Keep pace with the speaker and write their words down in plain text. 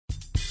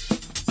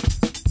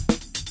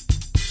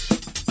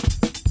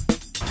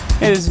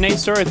Hey, this is Nate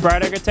Storey with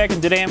Bright Agrotech,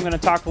 and today I'm going to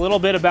talk a little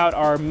bit about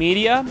our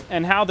media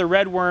and how the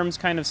redworms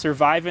kind of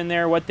survive in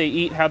there, what they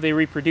eat, how they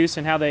reproduce,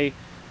 and how they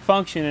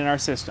function in our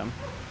system.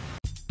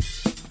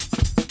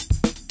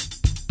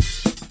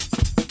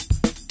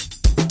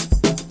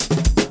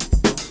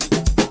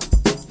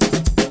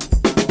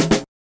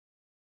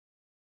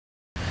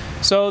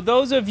 So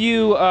those of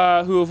you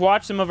who have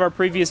watched some of our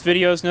previous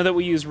videos know that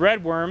we use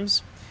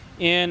redworms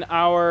in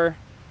our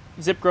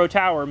ZipGrow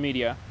tower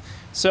media.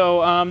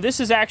 So this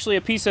is actually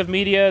a piece of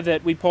media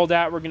that we pulled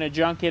out. We're going to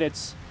junk it.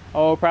 It's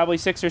probably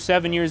 6 or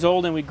 7 years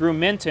old, and we grew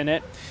mint in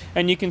it.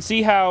 And you can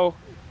see how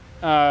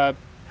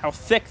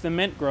thick the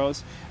mint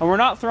grows. And we're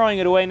not throwing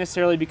it away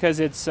necessarily because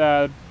it's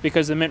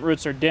because the mint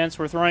roots are dense.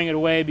 We're throwing it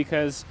away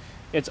because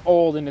it's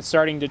old and it's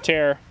starting to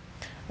tear.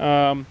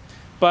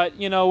 But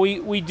you know,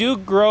 we do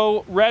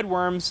grow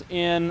redworms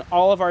in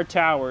all of our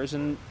towers,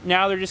 and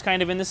now they're just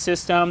kind of in the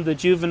system. The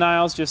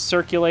juveniles just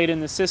circulate in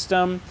the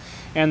system,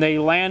 and they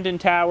land in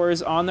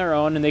towers on their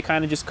own, and they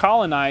kind of just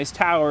colonize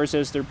towers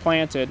as they're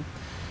planted.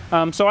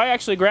 So I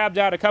actually grabbed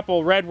out a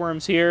couple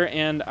redworms here,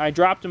 and I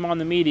dropped them on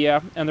the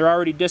media, and they're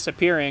already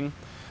disappearing.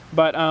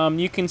 But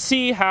you can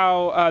see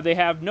how they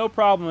have no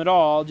problem at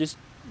all just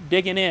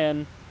digging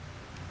in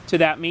to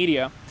that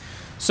media.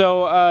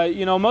 So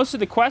you know, most of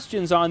the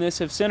questions on this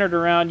have centered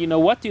around, you know,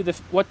 what do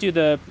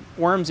the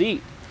worms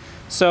eat?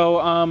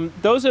 So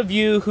those of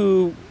you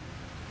who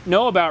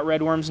know about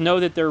redworms know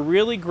that they're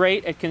really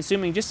great at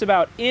consuming just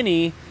about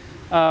any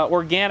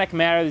organic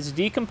matter that's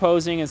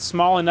decomposing and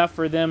small enough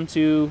for them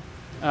to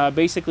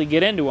basically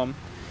get into them.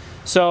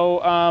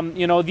 So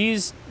you know,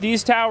 these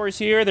towers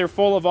here, they're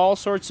full of all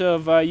sorts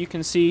of you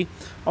can see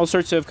all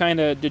sorts of kind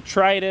of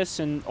detritus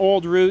and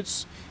old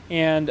roots.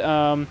 And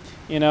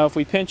you know, if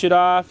we pinch it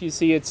off, you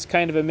see it's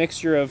kind of a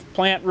mixture of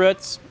plant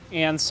roots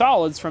and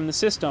solids from the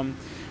system.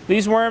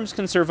 These worms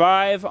can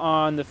survive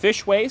on the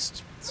fish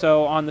waste,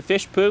 so on the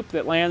fish poop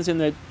that lands in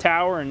the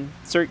tower and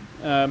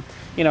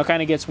you know,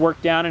 kind of gets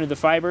worked down into the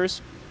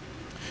fibers.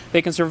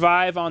 They can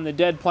survive on the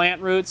dead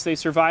plant roots. They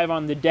survive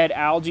on the dead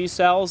algae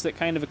cells that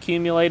kind of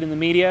accumulate in the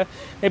media.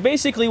 They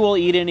basically will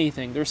eat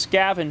anything. They're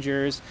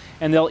scavengers,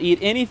 and they'll eat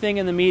anything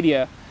in the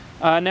media.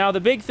 Now the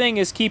big thing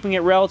is keeping it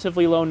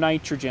relatively low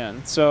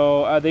nitrogen.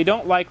 So they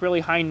don't like really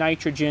high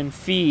nitrogen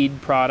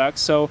feed products.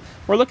 So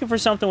we're looking for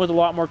something with a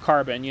lot more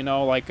carbon, you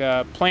know, like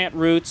plant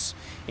roots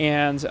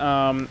and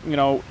you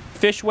know,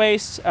 fish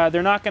waste.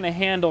 They're not going to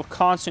handle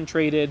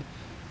concentrated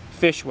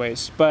fish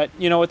waste. But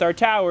you know, with our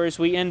towers,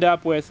 we end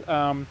up with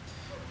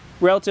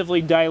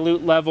relatively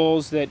dilute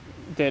levels that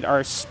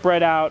are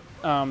spread out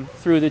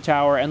through the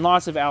tower, and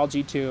lots of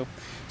algae too.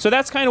 So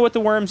that's kind of what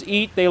the worms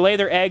eat. They lay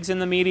their eggs in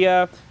the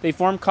media. They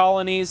form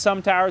colonies.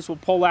 Some towers will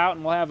pull out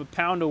and we'll have a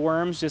pound of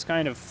worms just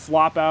kind of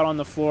flop out on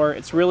the floor.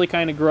 It's really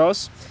kind of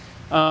gross.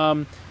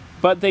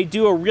 But they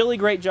do a really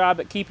great job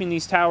at keeping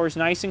these towers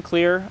nice and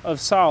clear of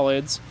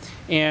solids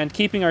and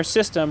keeping our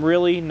system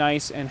really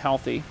nice and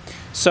healthy.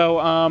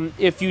 So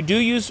if you do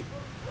use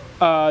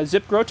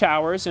ZipGrow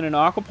towers in an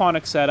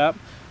aquaponics setup,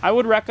 I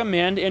would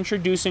recommend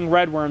introducing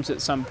redworms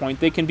at some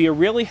point. They can be a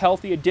really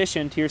healthy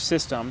addition to your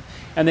system,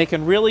 and they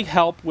can really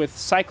help with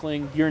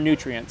cycling your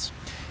nutrients.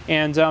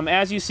 And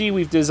as you see,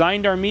 we've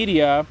designed our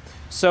media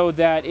so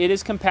that it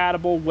is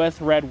compatible with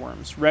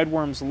redworms.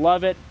 Redworms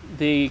love it.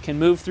 They can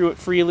move through it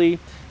freely.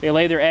 They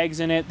lay their eggs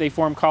in it. They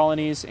form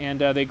colonies, and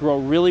they grow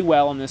really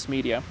well in this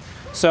media.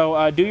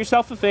 So do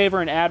yourself a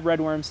favor and add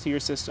redworms to your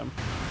system.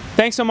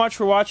 Thanks so much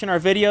for watching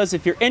our videos.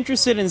 If you're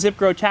interested in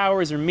ZipGrow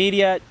towers or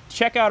media,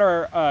 check out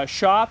our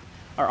shop,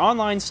 our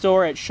online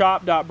store at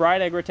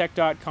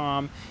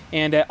shop.brightagrotech.com,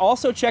 and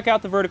also check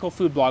out the Vertical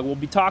Food blog. We'll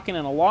be talking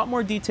in a lot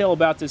more detail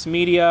about this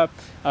media,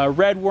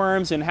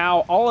 redworms, and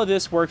how all of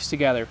this works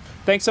together.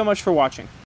 Thanks so much for watching.